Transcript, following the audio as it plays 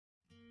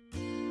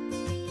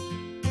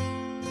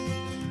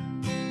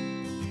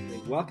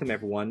welcome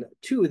everyone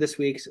to this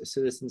week's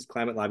Citizens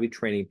Climate Lobby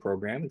Training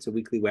Program. It's a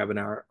weekly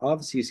webinar of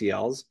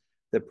CCLs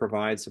that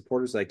provides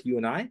supporters like you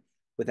and I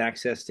with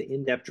access to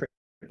in-depth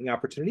training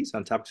opportunities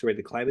on topics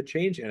related to climate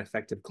change and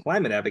effective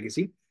climate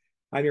advocacy.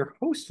 I'm your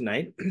host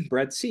tonight,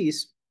 Brett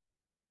Cease,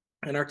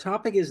 and our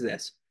topic is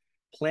this: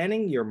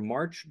 planning your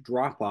March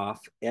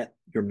drop-off at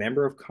your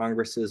member of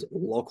Congress's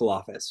local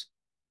office.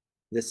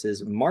 This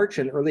is March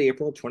and early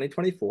April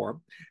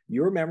 2024.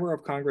 Your member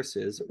of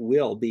Congresses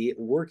will be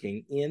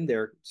working in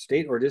their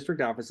state or district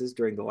offices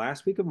during the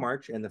last week of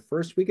March and the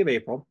first week of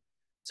April.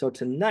 So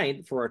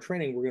tonight, for our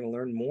training, we're going to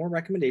learn more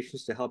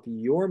recommendations to help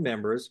your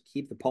members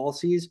keep the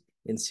policies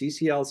in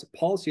CCL's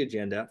policy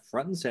agenda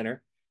front and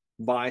center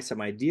by some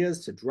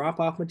ideas to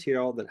drop off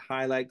material that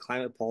highlight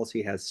climate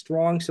policy has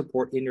strong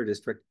support in your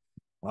district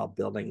while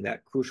building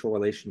that crucial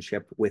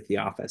relationship with the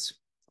office.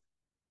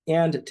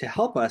 And to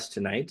help us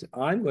tonight,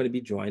 I'm going to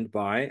be joined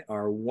by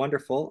our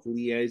wonderful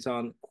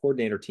liaison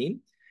coordinator team.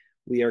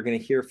 We are going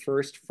to hear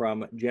first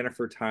from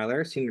Jennifer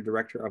Tyler, Senior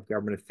Director of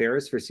Government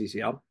Affairs for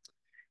CCL.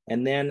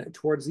 And then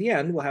towards the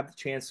end, we'll have the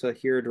chance to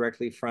hear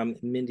directly from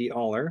Mindy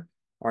Aller,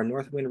 our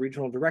Northwind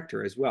Regional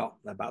Director as well,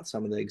 about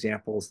some of the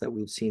examples that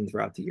we've seen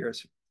throughout the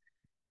years.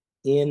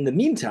 In the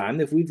meantime,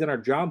 if we've done our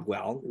job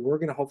well, we're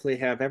going to hopefully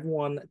have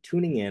everyone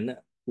tuning in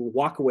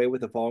walk away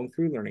with the following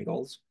 3 learning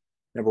goals.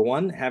 Number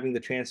 1, having the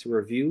chance to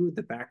review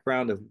the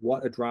background of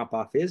what a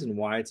drop-off is and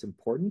why it's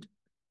important.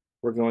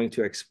 We're going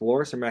to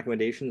explore some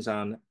recommendations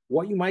on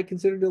what you might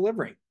consider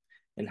delivering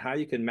and how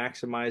you can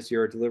maximize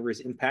your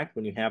delivery's impact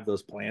when you have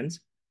those plans.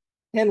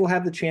 And we'll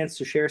have the chance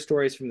to share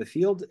stories from the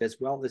field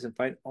as well as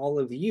invite all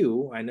of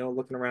you. I know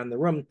looking around the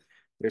room,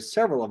 there's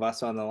several of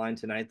us on the line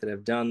tonight that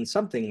have done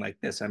something like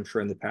this, I'm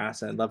sure, in the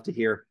past. And I'd love to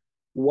hear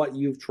what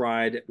you've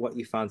tried, what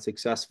you found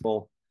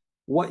successful,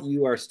 what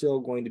you are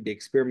still going to be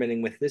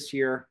experimenting with this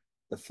year.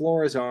 The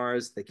floor is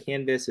ours. The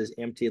canvas is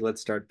empty.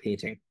 Let's start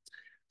painting.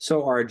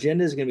 So our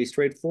agenda is going to be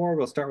straightforward.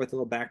 We'll start with a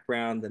little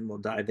background, then we'll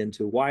dive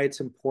into why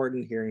it's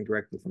important, hearing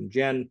directly from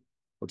Jen.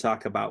 We'll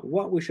talk about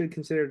what we should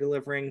consider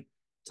delivering,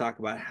 talk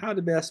about how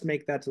to best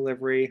make that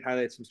delivery,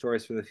 highlight some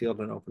stories from the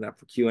field, and open up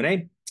for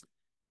Q&A.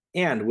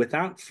 And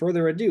without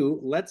further ado,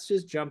 let's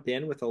just jump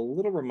in with a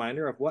little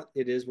reminder of what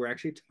it is we're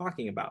actually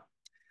talking about.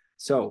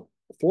 So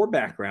for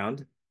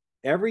background,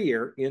 every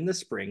year in the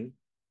spring,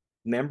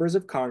 members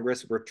of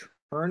Congress return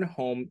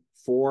home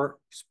for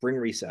spring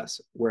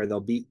recess, where they'll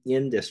be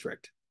in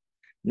district.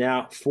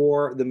 Now,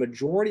 for the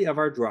majority of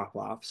our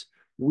drop-offs,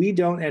 we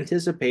don't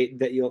anticipate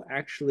that you'll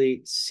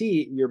actually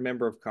see your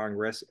member of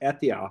Congress at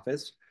the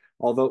office.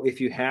 Although if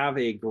you have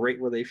a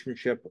great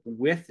relationship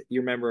with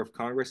your member of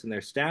Congress and their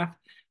staff,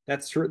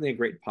 that's certainly a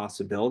great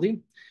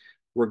possibility.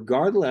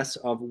 Regardless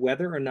of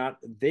whether or not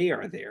they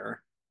are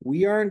there,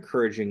 we are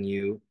encouraging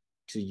you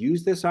to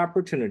use this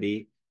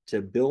opportunity to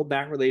build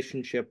that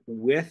relationship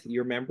with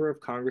your member of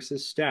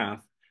Congress's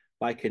staff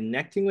by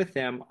connecting with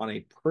them on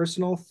a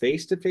personal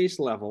face-to-face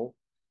level,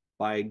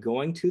 by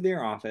going to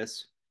their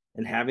office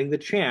and having the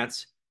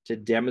chance to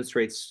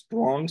demonstrate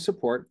strong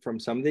support from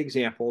some of the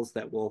examples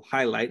that we'll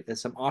highlight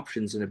as some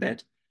options in a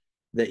bit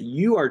that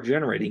you are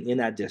generating in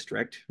that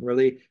district,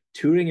 really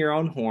tooting your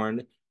own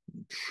horn,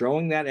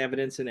 showing that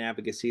evidence and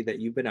advocacy that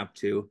you've been up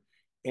to,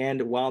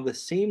 and while at the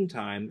same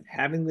time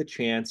having the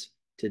chance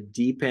to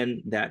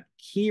deepen that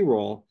key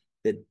role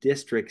that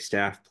district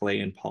staff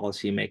play in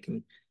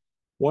policymaking.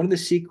 One of the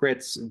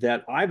secrets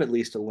that I've at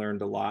least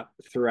learned a lot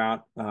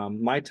throughout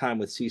my time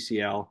with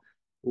CCL,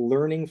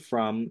 learning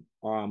from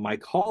my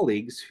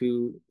colleagues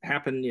who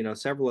happen,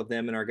 several of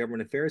them in our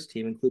government affairs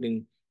team,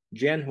 including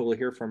Jen, who we'll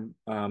hear from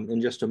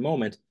in just a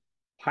moment,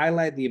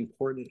 highlight the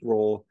important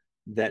role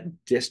that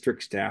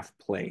district staff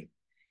play.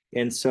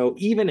 And so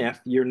even if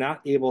you're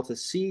not able to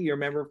see your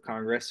member of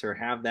Congress or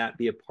have that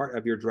be a part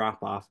of your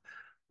drop-off,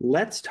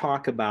 let's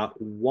talk about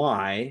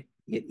why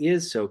it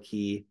is so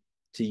key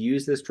to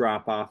use this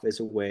drop-off as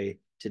a way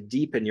to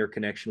deepen your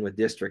connection with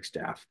district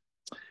staff.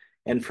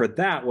 And for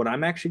that, what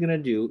I'm actually going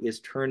to do is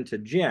turn to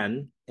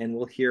Jen, and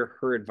we'll hear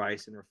her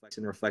advice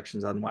and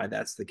reflections on why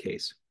that's the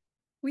case.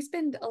 We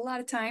spend a lot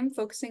of time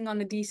focusing on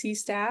the DC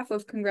staff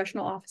of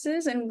congressional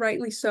offices, and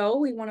rightly so.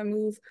 We want to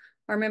move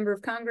our member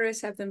of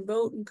Congress, have them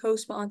vote and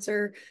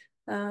co-sponsor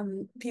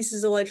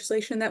pieces of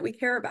legislation that we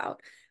care about.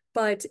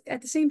 But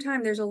at the same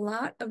time, there's a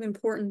lot of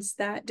importance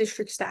that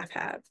district staff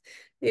have.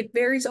 It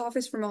varies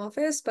office from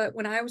office, but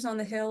when I was on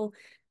the Hill,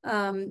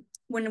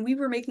 when we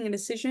were making a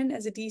decision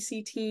as a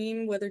DC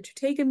team, whether to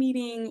take a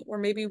meeting or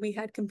maybe we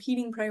had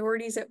competing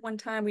priorities at one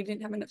time, we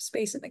didn't have enough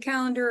space in the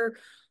calendar,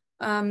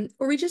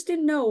 or we just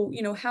didn't know,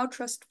 how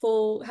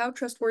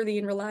trustworthy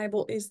and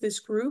reliable is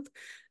this group,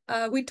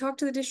 we talked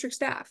to the district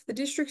staff. The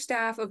district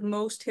staff of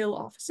most Hill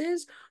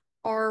offices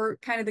are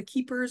kind of the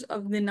keepers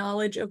of the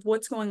knowledge of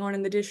what's going on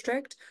in the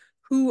district.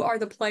 Who are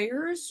the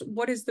players?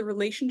 What is the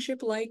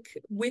relationship like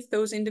with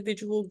those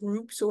individual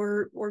groups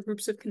or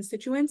groups of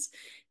constituents?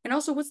 And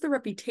also, what's the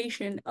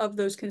reputation of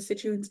those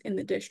constituents in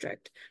the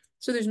district?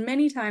 So there's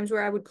many times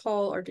where I would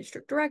call our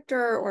district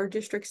director or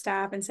district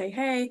staff and say,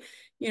 hey,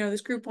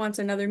 this group wants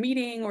another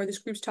meeting, or this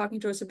group's talking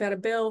to us about a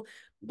bill.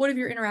 What have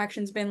your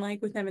interactions been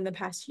like with them in the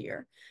past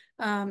year?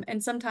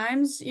 And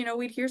sometimes,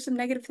 we'd hear some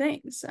negative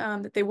things,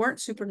 that they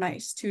weren't super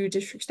nice to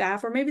district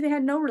staff, or maybe they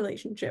had no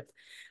relationship.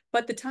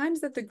 But the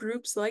times that the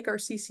groups like our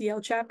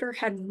CCL chapter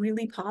had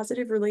really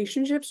positive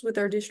relationships with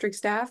our district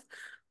staff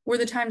were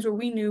the times where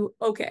we knew,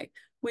 okay,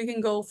 we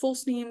can go full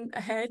steam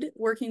ahead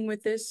working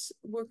with this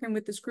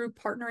group,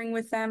 partnering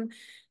with them,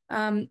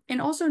 and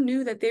also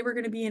knew that they were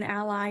going to be an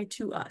ally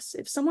to us.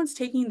 If someone's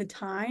taking the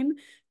time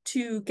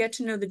to get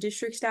to know the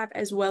district staff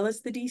as well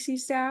as the DC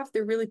staff,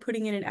 they're really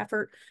putting in an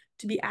effort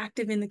to be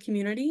active in the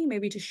community,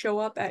 maybe to show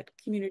up at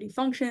community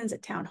functions,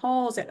 at town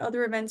halls, at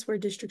other events where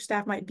district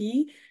staff might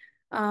be.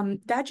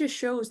 That just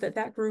shows that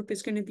that group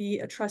is going to be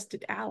a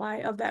trusted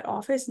ally of that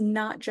office,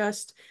 not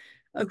just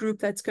a group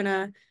that's going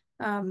to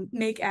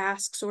make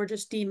asks or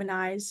just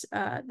demonize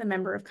the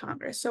member of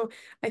Congress. So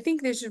I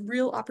think there's a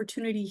real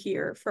opportunity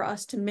here for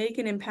us to make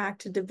an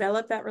impact, to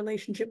develop that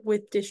relationship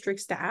with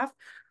district staff,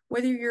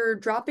 whether you're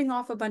dropping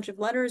off a bunch of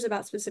letters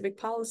about specific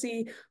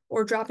policy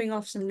or dropping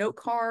off some note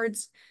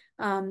cards,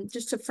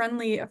 just a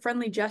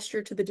friendly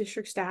gesture to the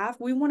district staff.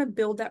 We want to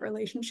build that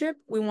relationship.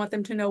 We want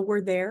them to know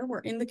we're there, we're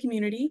in the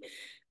community.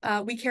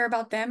 We care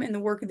about them and the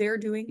work they're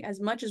doing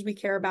as much as we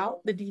care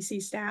about the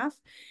DC staff.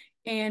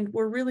 And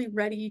we're really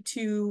ready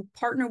to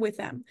partner with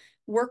them,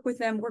 work with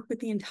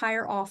the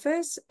entire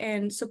office,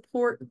 and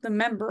support the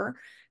member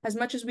as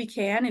much as we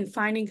can in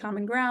finding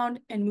common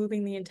ground and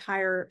moving the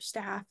entire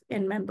staff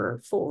and member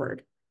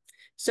forward.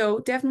 So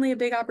definitely a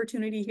big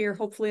opportunity here.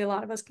 Hopefully a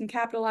lot of us can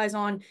capitalize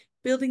on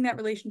building that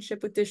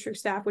relationship with district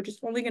staff, which is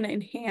only going to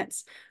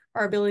enhance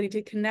our ability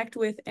to connect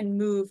with and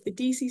move the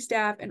DC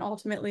staff and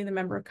ultimately the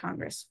member of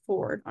Congress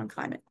forward on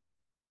climate.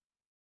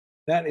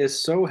 That is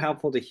so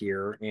helpful to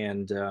hear.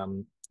 And,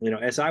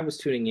 as I was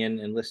tuning in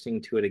and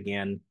listening to it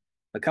again,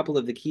 a couple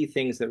of the key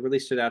things that really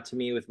stood out to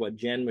me with what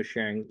Jen was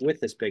sharing with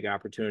this big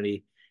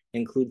opportunity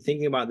include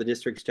thinking about the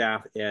district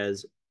staff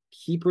as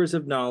keepers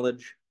of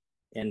knowledge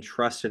and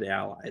trusted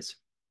allies.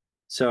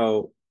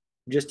 So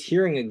just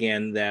hearing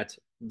again that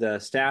the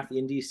staff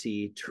in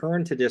DC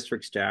turn to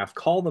district staff,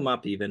 call them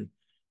up even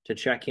to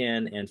check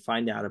in and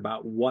find out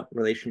about what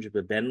relationship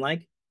have been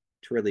like,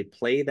 to really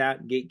play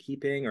that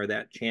gatekeeping or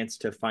that chance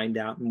to find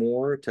out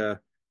more, to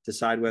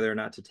decide whether or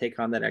not to take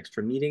on that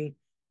extra meeting.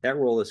 That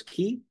role is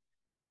key.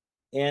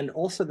 And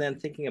also then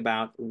thinking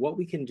about what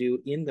we can do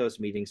in those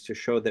meetings to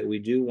show that we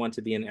do want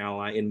to be an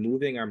ally in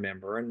moving our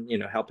member and,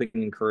 helping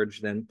encourage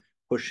them,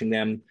 pushing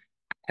them,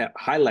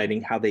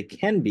 highlighting how they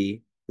can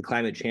be the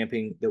climate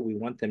champion that we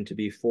want them to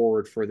be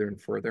forward further and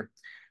further.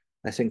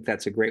 I think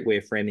that's a great way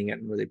of framing it,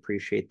 and really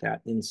appreciate that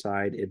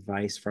inside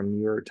advice from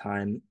your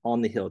time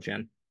on the Hill,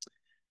 Jen.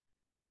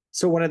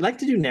 So what I'd like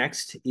to do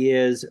next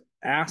is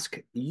ask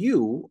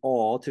you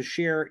all to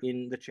share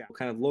in the chat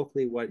kind of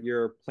locally what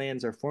your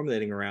plans are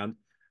formulating around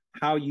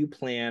how you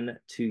plan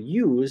to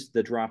use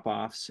the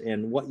drop-offs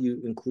and what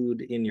you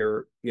include in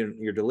your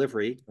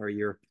delivery or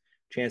your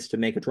chance to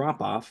make a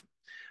drop-off.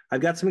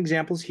 I've got some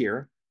examples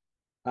here,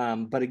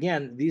 but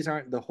again, these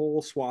aren't the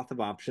whole swath of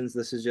options.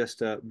 This is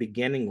just a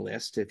beginning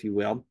list, if you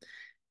will.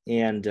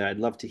 And I'd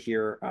love to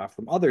hear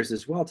from others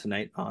as well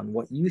tonight on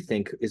what you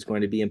think is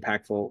going to be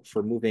impactful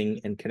for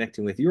moving and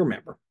connecting with your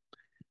member.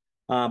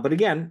 But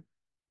again,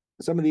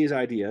 some of these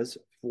ideas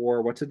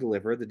for what to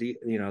deliver,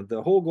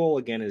 the whole goal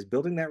again is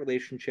building that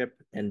relationship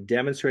and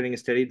demonstrating a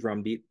steady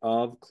drumbeat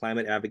of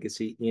climate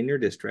advocacy in your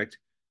district,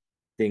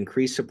 the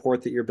increased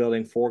support that you're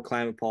building for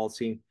climate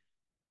policy.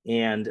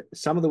 And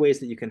some of the ways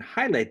that you can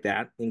highlight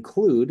that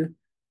include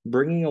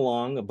bringing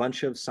along a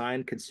bunch of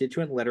signed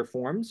constituent letter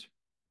forms,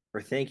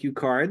 or thank you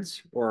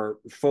cards, or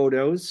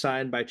photos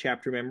signed by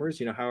chapter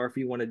members, however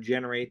you want to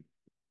generate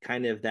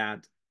kind of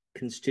that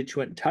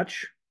constituent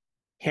touch,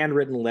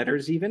 handwritten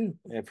letters even.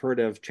 I've heard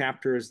of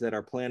chapters that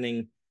are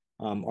planning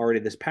already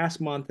this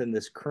past month and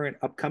this current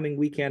upcoming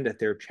weekend at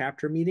their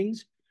chapter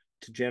meetings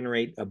to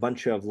generate a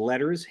bunch of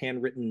letters,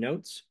 handwritten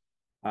notes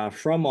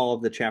from all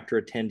of the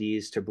chapter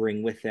attendees to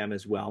bring with them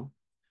as well.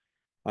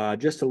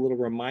 Just a little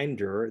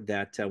reminder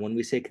that when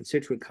we say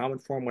constituent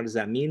comment form, what does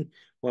that mean?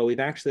 Well,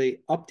 we've actually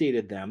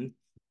updated them.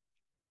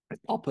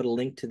 I'll put a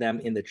link to them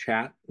in the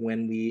chat.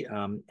 When we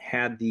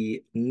had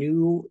the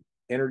new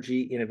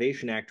Energy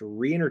Innovation Act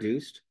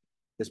reintroduced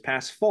this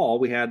past fall,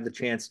 we had the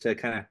chance to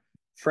kind of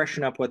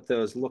freshen up what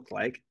those look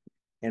like.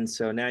 And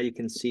so now you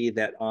can see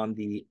that on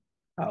the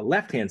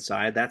left-hand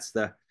side, that's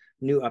the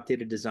new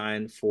updated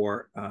design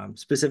for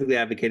specifically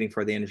advocating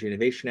for the Energy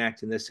Innovation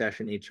Act in this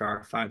session,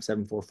 HR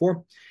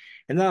 5744.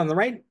 And then on the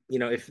right,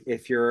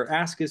 if your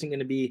ask isn't going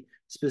to be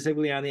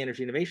specifically on the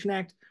Energy Innovation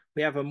Act,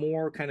 we have a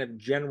more kind of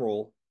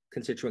general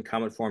constituent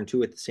comment form too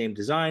with the same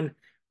design,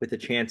 with a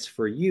chance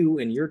for you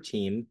and your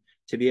team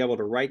to be able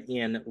to write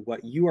in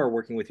what you are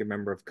working with your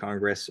member of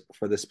Congress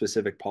for the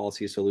specific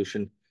policy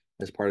solution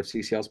as part of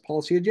CCL's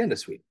policy agenda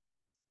suite.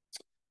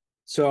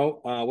 So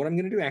what I'm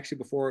going to do actually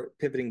before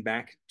pivoting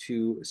back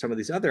to some of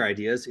these other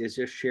ideas is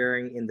just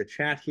sharing in the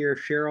chat here.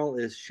 Cheryl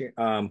is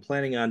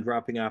planning on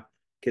dropping off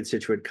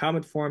constituent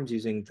comment forms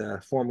using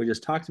the form we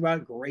just talked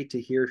about. Great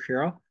to hear,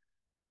 Cheryl.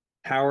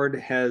 Howard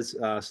has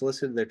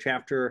solicited the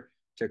chapter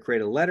to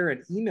create a letter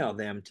and email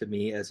them to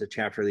me as a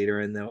chapter leader,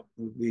 and they'll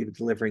be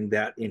delivering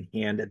that in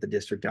hand at the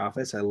district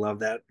office. I love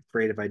that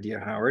creative idea,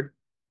 Howard.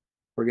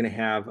 We're going to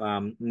have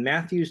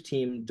Matthew's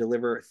team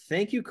deliver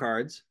thank you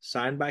cards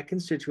signed by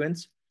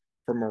constituents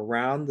from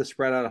around the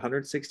spread out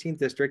 116th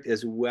district,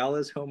 as well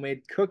as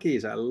homemade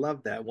cookies. I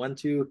love that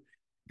 1-2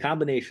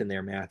 combination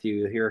there, Matthew.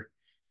 You'll hear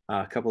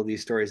a couple of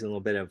these stories and a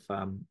little bit of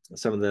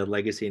some of the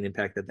legacy and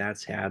impact that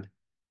that's had.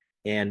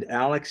 And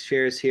Alex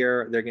shares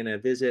here, they're going to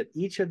visit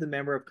each of the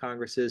member of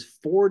Congress's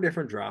 4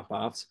 different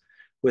drop-offs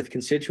with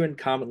constituent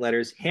comment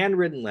letters,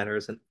 handwritten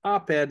letters, an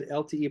op-ed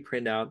LTE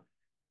printout,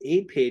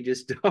 8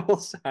 pages,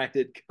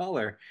 double-sided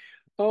color.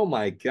 Oh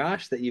my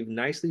gosh, that you've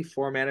nicely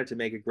formatted to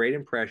make a great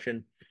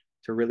impression,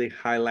 to really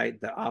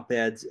highlight the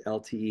op-eds,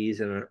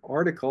 LTEs, and an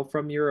article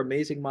from your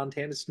amazing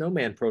Montana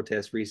snowman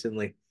protest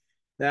recently.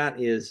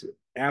 That is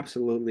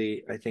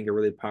absolutely, I think, a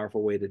really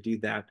powerful way to do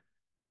that.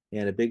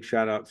 And a big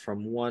shout out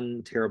from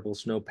one terrible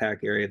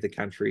snowpack area of the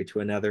country to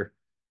another.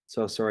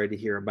 So sorry to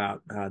hear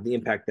about the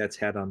impact that's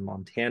had on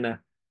Montana,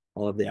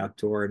 all of the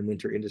outdoor and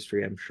winter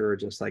industry, I'm sure,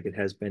 just like it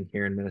has been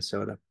here in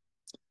Minnesota.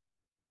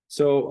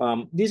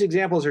 So these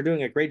examples are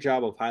doing a great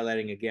job of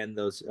highlighting, again,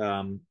 those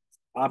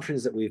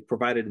options that we've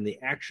provided in the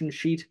action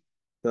sheet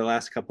for the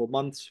last couple of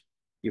months.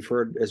 You've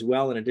heard as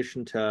well, in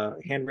addition to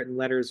handwritten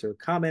letters or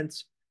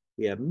comments,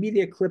 we have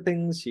media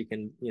clippings. You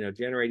can,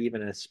 generate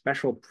even a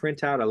special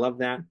printout. I love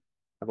that.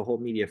 Have a whole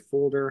media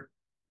folder.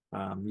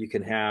 You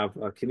can have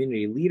a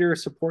community leader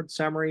support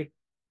summary.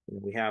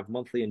 We have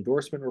monthly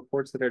endorsement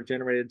reports that are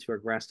generated to our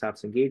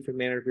Grasstops engagement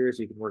managers.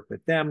 You can work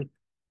with them,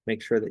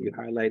 make sure that you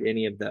highlight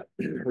any of the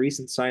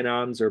recent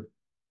sign-ons, or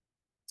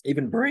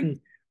even bring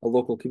a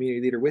local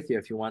community leader with you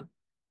if you want,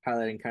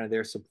 highlighting kind of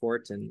their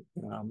support and,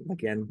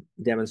 again,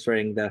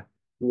 demonstrating the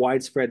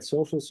widespread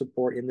social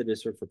support in the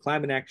district for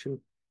climate action.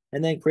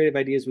 And then creative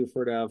ideas we've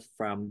heard of,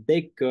 from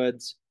baked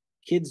goods,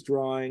 kids'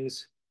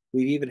 drawings.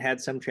 We've even had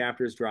some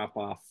chapters drop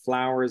off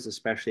flowers,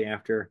 especially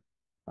after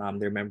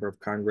their member of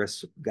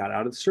Congress got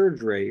out of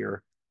surgery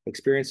or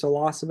experienced a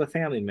loss of a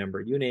family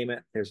member. You name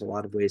it, there's a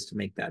lot of ways to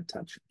make that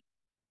touch.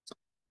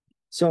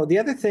 So the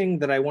other thing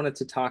that I wanted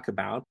to talk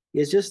about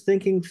is just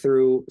thinking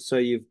through, so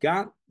you've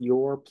got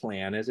your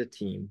plan as a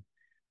team,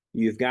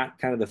 you've got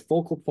kind of the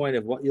focal point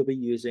of what you'll be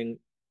using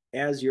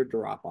as your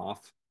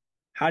drop-off.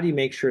 How do you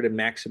make sure to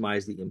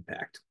maximize the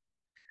impact?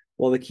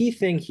 Well, the key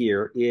thing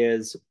here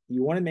is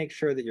you want to make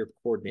sure that you're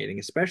coordinating,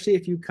 especially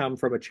if you come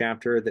from a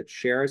chapter that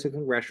shares a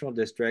congressional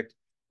district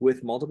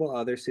with multiple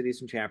other cities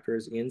and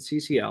chapters in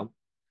CCL.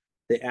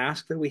 The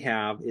ask that we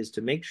have is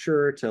to make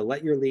sure to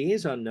let your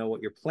liaison know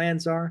what your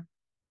plans are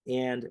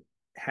and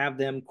have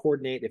them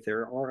coordinate if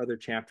there are other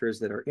chapters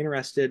that are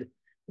interested,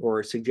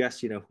 or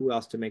suggest, who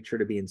else to make sure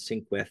to be in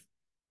sync with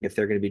if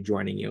they're going to be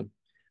joining you.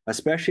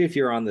 Especially if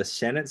you're on the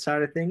Senate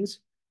side of things,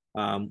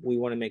 we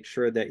want to make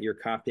sure that you're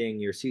copying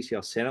your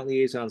CCL Senate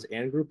liaisons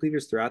and group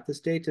leaders throughout the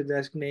state to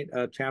designate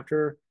a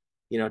chapter,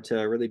 to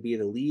really be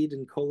the lead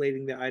in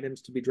collating the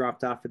items to be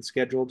dropped off and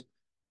scheduled.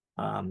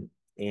 And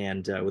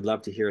would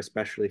love to hear,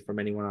 especially from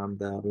anyone on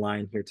the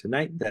line here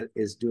tonight that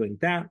is doing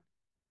that.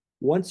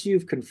 Once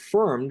you've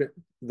confirmed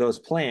those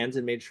plans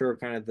and made sure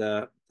kind of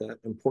the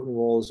important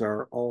roles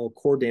are all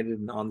coordinated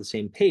and on the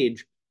same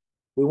page,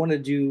 we want to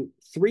do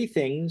 3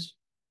 things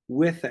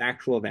with the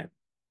actual event.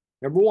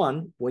 Number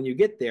 1, when you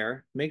get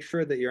there, make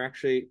sure that you're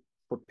actually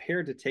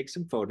prepared to take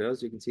some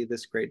photos. You can see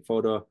this great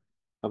photo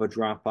of a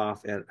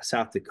drop-off at a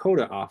South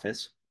Dakota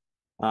office,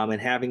 and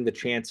having the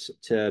chance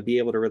to be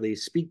able to really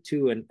speak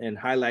to and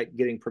highlight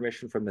getting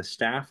permission from the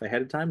staff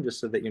ahead of time, just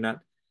so that you're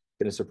not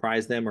going to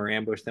surprise them or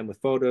ambush them with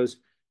photos.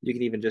 You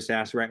can even just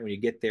ask right when you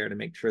get there to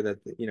make sure that,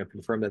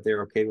 confirm that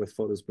they're okay with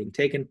photos being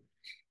taken.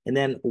 And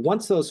then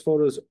once those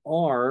photos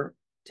are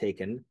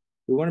taken,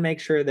 we want to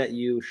make sure that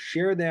you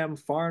share them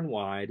far and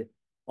wide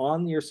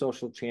on your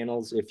social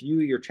channels. If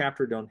your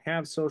chapter don't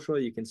have social,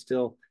 you can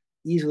still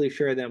easily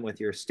share them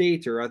with your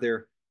state or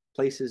other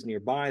places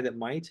nearby that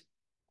might.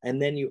 And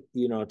then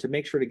to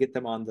make sure to get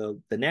them on the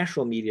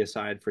national media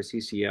side for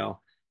CCL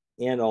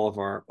and all of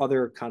our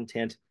other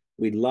content,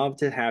 we'd love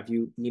to have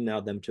you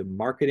email them to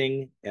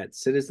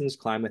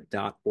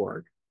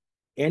marketing@citizensclimate.org.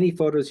 Any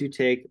photos you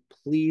take,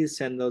 please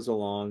send those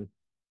along.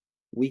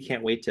 We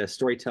can't wait to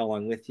storytell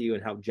along with you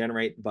and help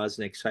generate buzz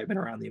and excitement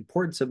around the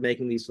importance of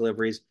making these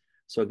deliveries.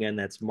 So again,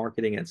 that's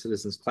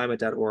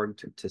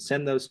marketing@citizensclimate.org to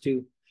send those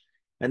to.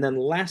 And then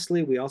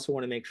lastly, we also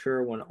want to make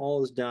sure when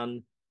all is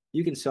done,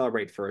 you can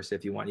celebrate first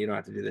if you want. You don't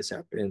have to do this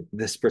in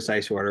this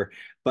precise order,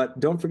 but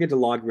don't forget to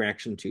log your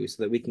action too,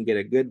 so that we can get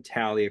a good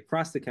tally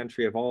across the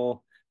country of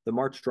all the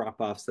March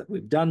drop-offs that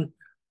we've done.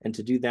 And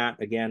to do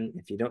that, again,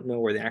 if you don't know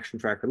where the action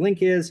tracker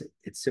link is,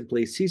 it's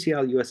simply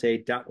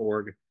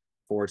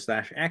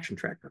cclusa.org/action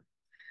tracker.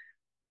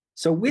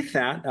 So with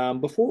that,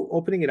 before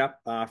opening it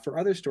up for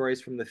other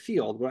stories from the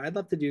field, what I'd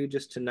love to do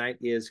just tonight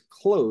is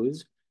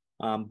close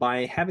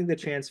by having the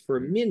chance for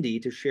Mindy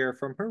to share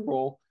from her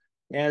role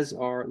as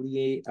our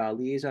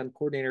liaison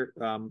coordinator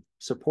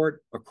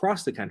support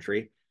across the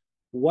country,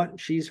 what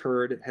she's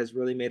heard has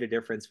really made a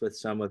difference with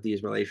some of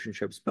these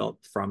relationships built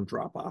from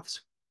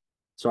drop-offs.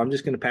 So I'm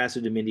just going to pass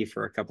it to Mindy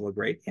for a couple of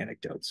great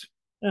anecdotes.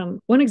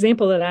 One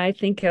example that I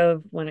think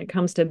of when it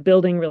comes to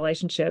building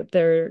relationship,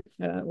 there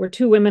were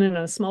two women in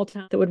a small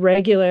town that would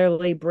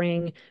regularly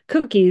bring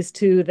cookies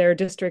to their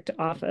district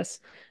office.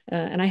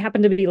 And I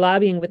happened to be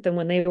lobbying with them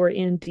when they were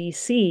in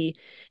DC.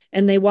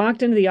 And they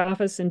walked into the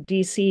office in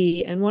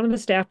DC, and one of the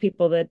staff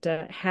people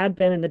that had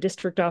been in the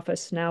district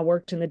office, now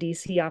worked in the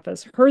DC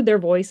office, heard their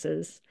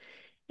voices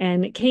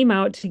and came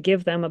out to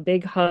give them a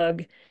big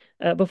hug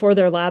before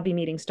their lobby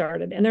meeting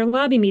started. And their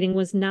lobby meeting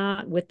was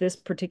not with this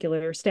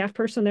particular staff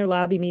person. Their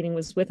lobby meeting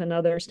was with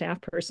another staff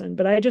person.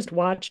 But I just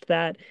watched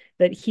that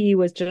he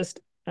was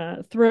just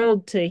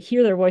thrilled to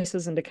hear their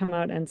voices and to come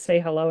out and say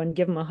hello and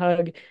give them a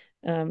hug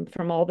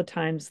from all the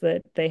times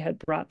that they had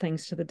brought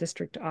things to the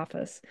district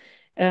office.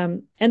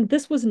 And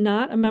this was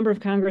not a member of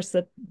Congress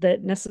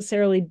that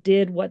necessarily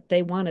did what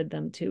they wanted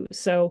them to.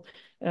 So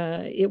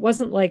it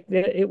wasn't like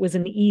it was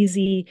an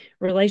easy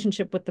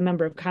relationship with the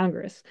member of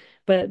Congress,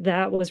 but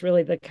that was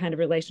really the kind of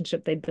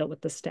relationship they built with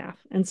the staff.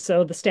 And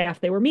so the staff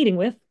they were meeting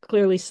with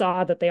clearly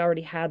saw that they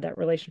already had that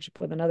relationship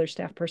with another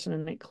staff person,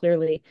 and it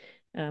clearly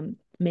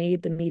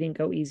made the meeting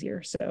go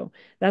easier. So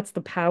that's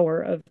the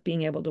power of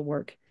being able to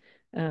work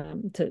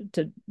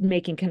to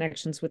making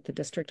connections with the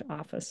district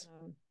office.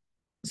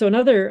 So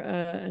another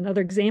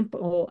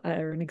example,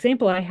 or an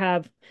example I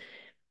have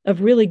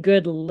of really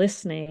good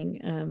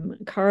listening.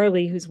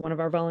 Carly, who's one of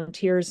our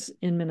volunteers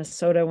in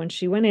Minnesota, when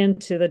she went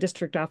into the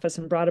district office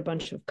and brought a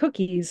bunch of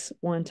cookies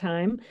one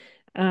time,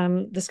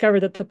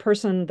 discovered that the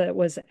person that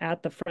was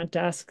at the front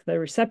desk, the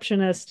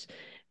receptionist,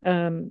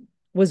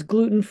 was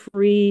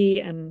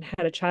gluten-free and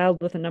had a child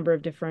with a number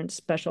of different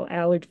special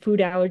food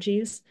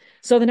allergies.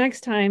 So the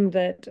next time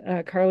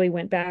that Carly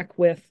went back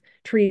with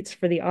treats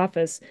for the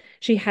office,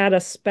 she had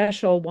a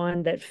special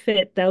one that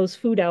fit those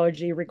food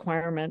allergy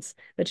requirements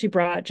that she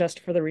brought just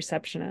for the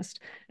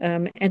receptionist.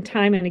 And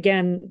time and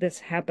again, this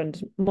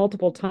happened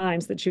multiple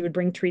times, that she would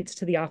bring treats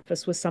to the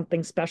office with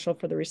something special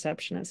for the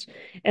receptionist.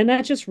 And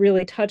that just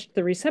really touched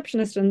the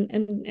receptionist,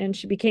 and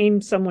she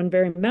became someone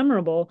very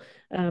memorable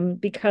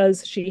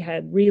because she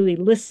had really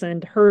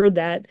listened, heard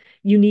that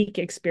unique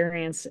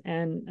experience,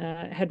 and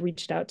had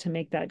reached out to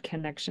make that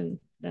connection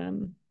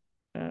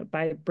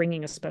by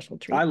bringing a special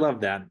treat. I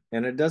love that.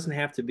 And it doesn't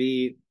have to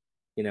be,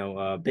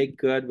 a baked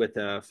good with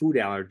a food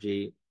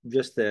allergy.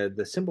 Just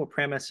the simple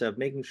premise of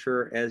making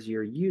sure as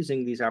you're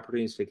using these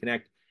opportunities to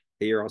connect,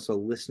 that you're also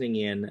listening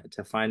in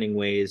to finding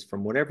ways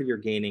from whatever you're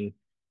gaining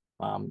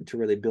to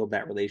really build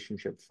that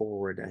relationship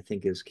forward, I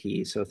think is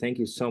key. So thank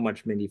you so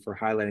much, Mindy, for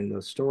highlighting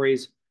those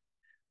stories.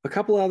 A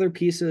couple other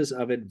pieces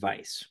of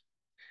advice.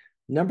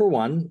 Number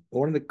one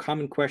of the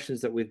common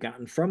questions that we've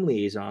gotten from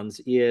liaisons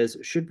is,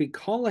 should we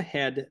call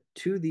ahead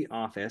to the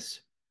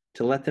office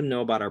to let them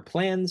know about our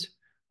plans,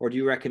 or do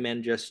you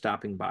recommend just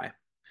stopping by?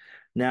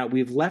 Now,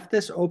 we've left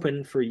this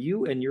open for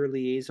you and your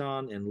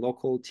liaison and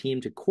local team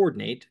to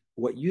coordinate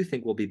what you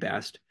think will be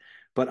best,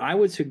 but I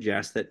would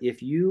suggest that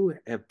if you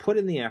have put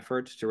in the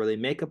effort to really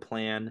make a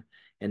plan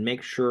and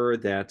make sure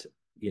that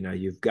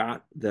you've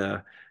got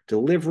the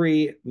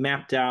delivery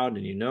mapped out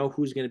and you know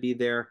who's going to be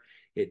there,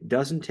 it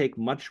doesn't take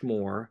much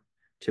more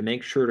to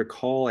make sure to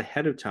call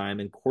ahead of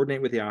time and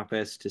coordinate with the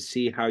office to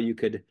see how you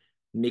could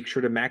make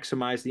sure to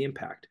maximize the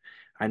impact.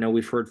 I know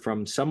we've heard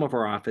from some of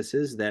our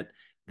offices that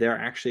they're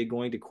actually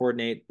going to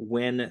coordinate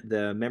when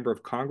the member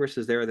of Congress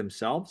is there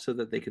themselves so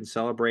that they can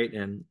celebrate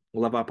and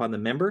love up on the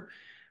member.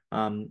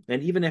 And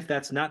even if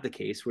that's not the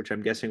case, which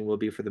I'm guessing will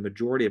be for the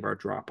majority of our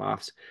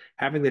drop-offs,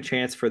 having the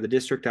chance for the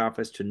district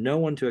office to know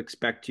when to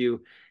expect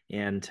you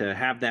and to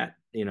have that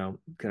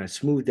kind of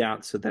smoothed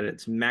out so that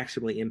it's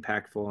maximally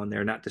impactful and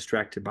they're not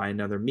distracted by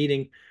another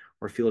meeting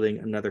or fielding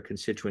another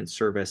constituent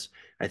service,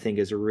 I think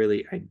is a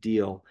really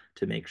ideal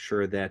to make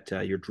sure that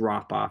your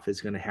drop-off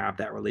is going to have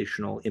that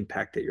relational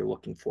impact that you're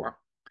looking for.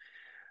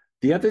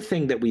 The other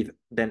thing that we've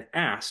been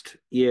asked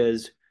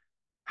is,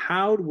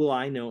 how will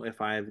I know if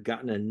I've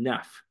gotten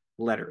enough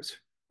letters?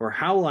 Or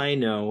how will I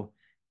know,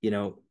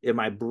 am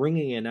I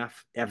bringing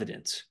enough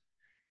evidence?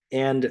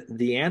 And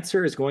the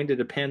answer is going to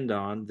depend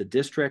on the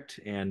district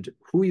and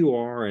who you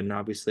are, and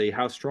obviously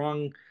how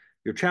strong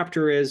your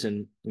chapter is,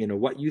 and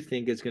what you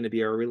think is going to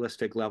be a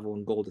realistic level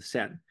and goal to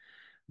set.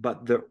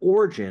 But the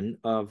origin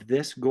of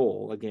this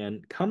goal,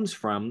 again, comes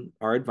from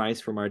our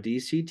advice from our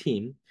DC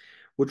team,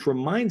 which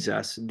reminds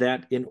us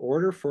that in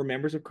order for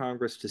members of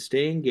Congress to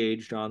stay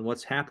engaged on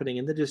what's happening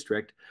in the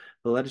district,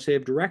 the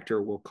legislative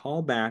director will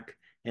call back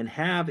and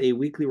have a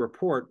weekly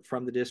report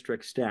from the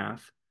district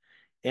staff.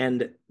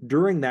 And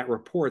during that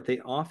report, they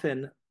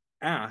often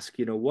ask,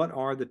 what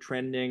are the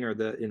trending or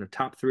the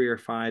top 3 or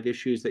 5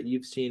 issues that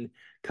you've seen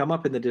come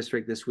up in the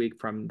district this week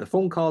from the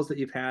phone calls that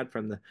you've had,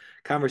 from the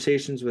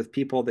conversations with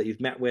people that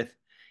you've met with.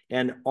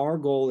 And our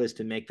goal is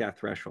to make that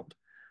threshold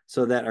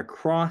so that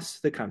across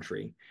the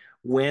country,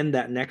 when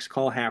that next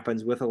call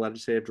happens with a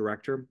legislative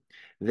director,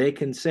 they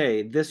can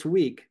say, this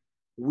week,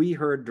 we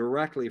heard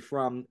directly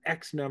from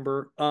X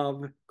number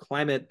of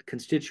climate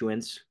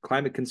constituents,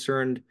 climate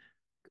concerned,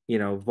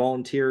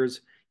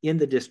 volunteers in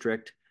the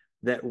district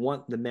that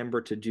want the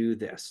member to do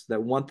this,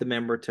 that want the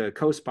member to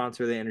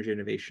co-sponsor the Energy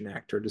Innovation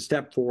Act, or to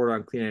step forward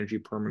on clean energy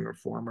permitting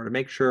reform, or to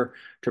make sure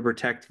to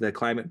protect the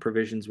climate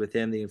provisions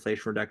within the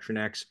Inflation Reduction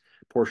Act's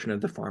portion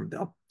of the Farm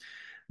Bill.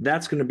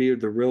 That's going to be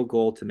the real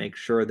goal, to make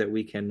sure that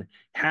we can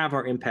have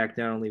our impact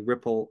not only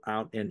ripple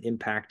out and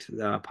impact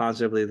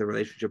positively the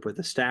relationship with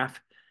the staff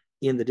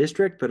in the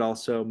district, but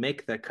also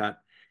make the cut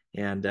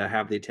and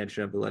have the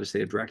attention of the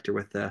legislative director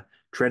with the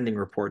trending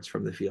reports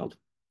from the field.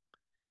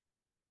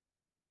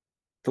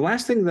 The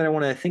last thing that I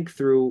want to think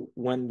through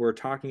when we're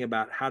talking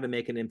about how to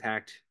make an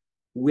impact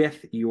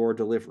with your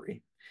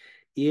delivery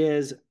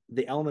is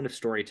the element of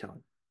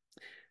storytelling.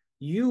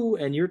 You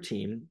and your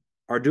team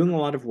are doing a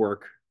lot of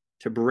work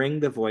to bring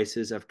the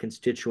voices of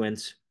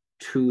constituents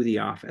to the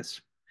office.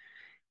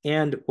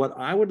 And what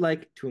I would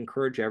like to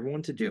encourage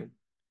everyone to do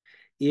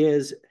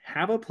is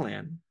have a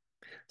plan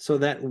so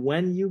that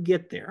when you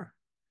get there,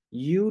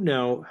 you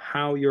know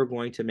how you're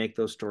going to make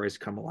those stories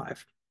come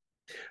alive.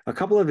 A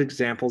couple of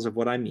examples of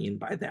what I mean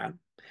by that.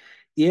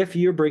 If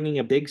you're bringing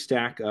a big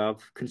stack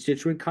of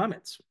constituent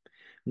comments,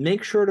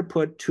 make sure to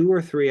put 2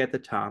 or 3 at the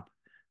top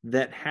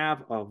that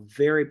have a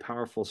very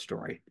powerful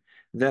story,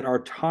 that are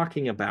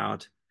talking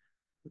about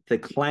the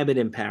climate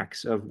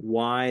impacts of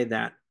why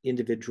that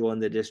individual in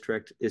the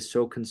district is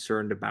so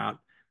concerned about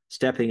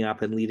stepping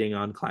up and leading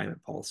on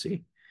climate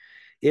policy.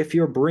 If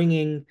you're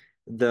bringing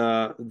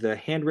the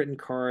handwritten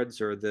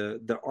cards or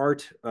the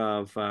art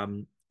of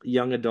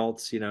young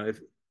adults,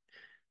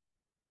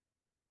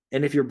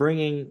 if you're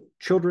bringing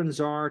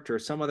children's art or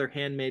some other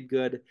handmade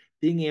good,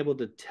 being able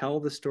to tell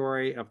the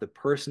story of the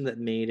person that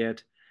made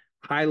it,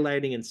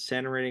 highlighting and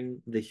centering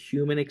the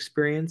human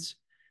experience,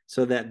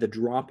 so that the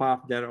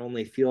drop-off not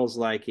only feels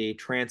like a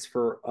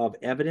transfer of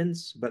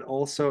evidence, but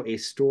also a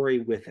story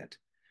with it.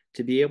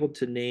 To be able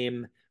to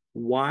name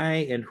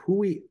why and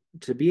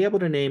to be able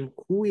to name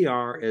who we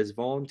are as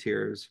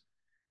volunteers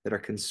that are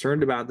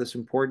concerned about this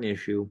important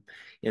issue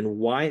and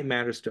why it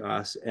matters to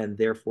us, and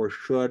therefore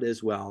should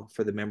as well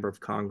for the member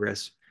of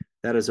Congress.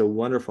 That is a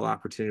wonderful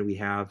opportunity we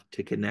have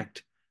to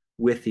connect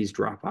with these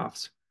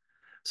drop-offs.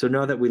 So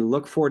know that we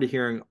look forward to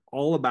hearing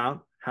all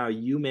about how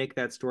you make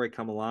that story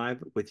come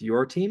alive with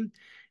your team.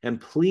 And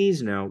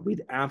please know,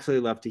 we'd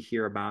absolutely love to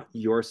hear about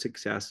your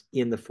success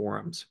in the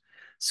forums.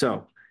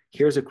 So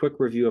here's a quick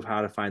review of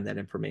how to find that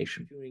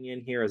information. Tuning in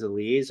here as a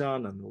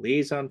liaison on the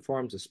liaison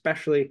forums,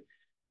 especially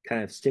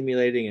kind of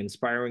stimulating,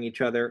 inspiring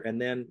each other.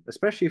 And then,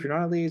 especially if you're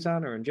not a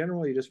liaison or in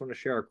general, you just want to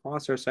share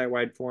across our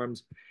site-wide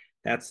forums,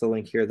 that's the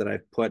link here that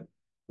I've put.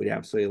 We'd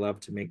absolutely love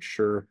to make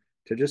sure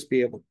to just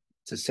be able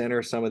to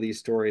center some of these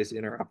stories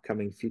in our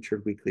upcoming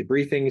featured weekly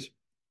briefings,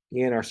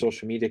 in our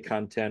social media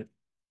content,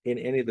 in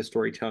any of the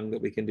storytelling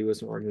that we can do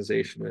as an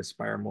organization to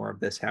inspire more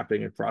of this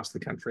happening across the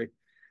country.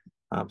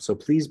 So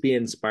please be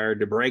inspired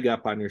to brag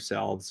up on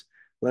yourselves.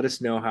 Let us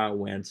know how it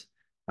went.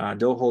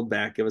 Don't hold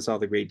back. Give us all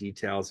the great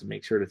details and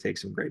make sure to take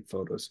some great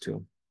photos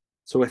too.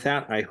 So with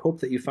that, I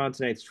hope that you found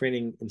tonight's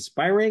training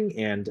inspiring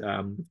and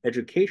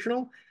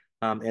educational.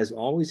 As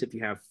always, if you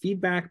have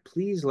feedback,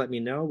 please let me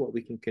know what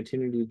we can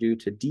continue to do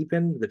to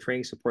deepen the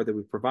training support that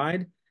we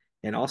provide.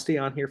 And I'll stay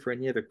on here for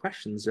any other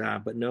questions,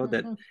 but know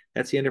that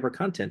that's the end of our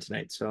content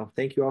tonight. So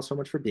thank you all so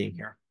much for being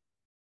here.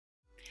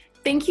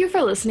 Thank you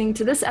for listening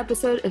to this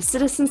episode of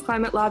Citizens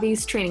Climate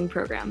Lobby's training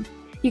program.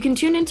 You can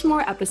tune into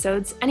more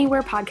episodes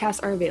anywhere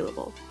podcasts are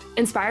available.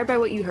 Inspired by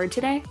what you heard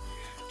today?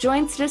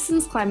 Join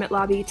Citizens Climate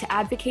Lobby to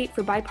advocate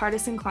for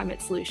bipartisan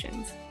climate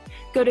solutions.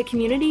 Go to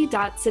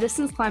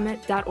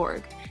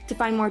community.citizensclimate.org to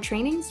find more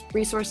trainings,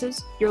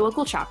 resources, your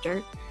local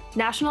chapter,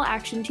 national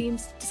action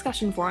teams,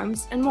 discussion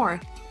forums, and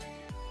more.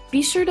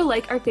 Be sure to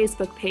like our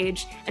Facebook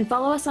page and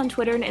follow us on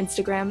Twitter and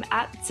Instagram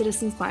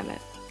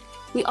 @CitizensClimate.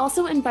 We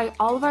also invite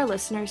all of our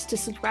listeners to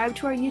subscribe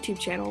to our YouTube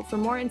channel for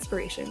more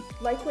inspiration.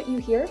 Like what you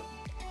hear?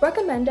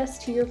 Recommend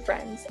us to your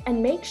friends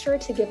and make sure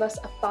to give us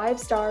a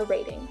 5-star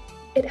rating.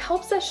 It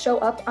helps us show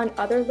up on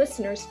other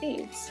listeners'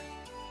 feeds.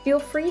 Feel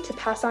free to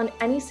pass on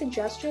any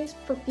suggestions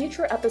for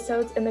future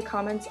episodes in the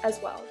comments as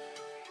well.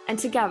 And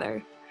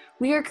together,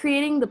 we are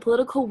creating the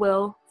political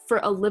will for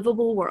a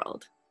livable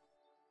world.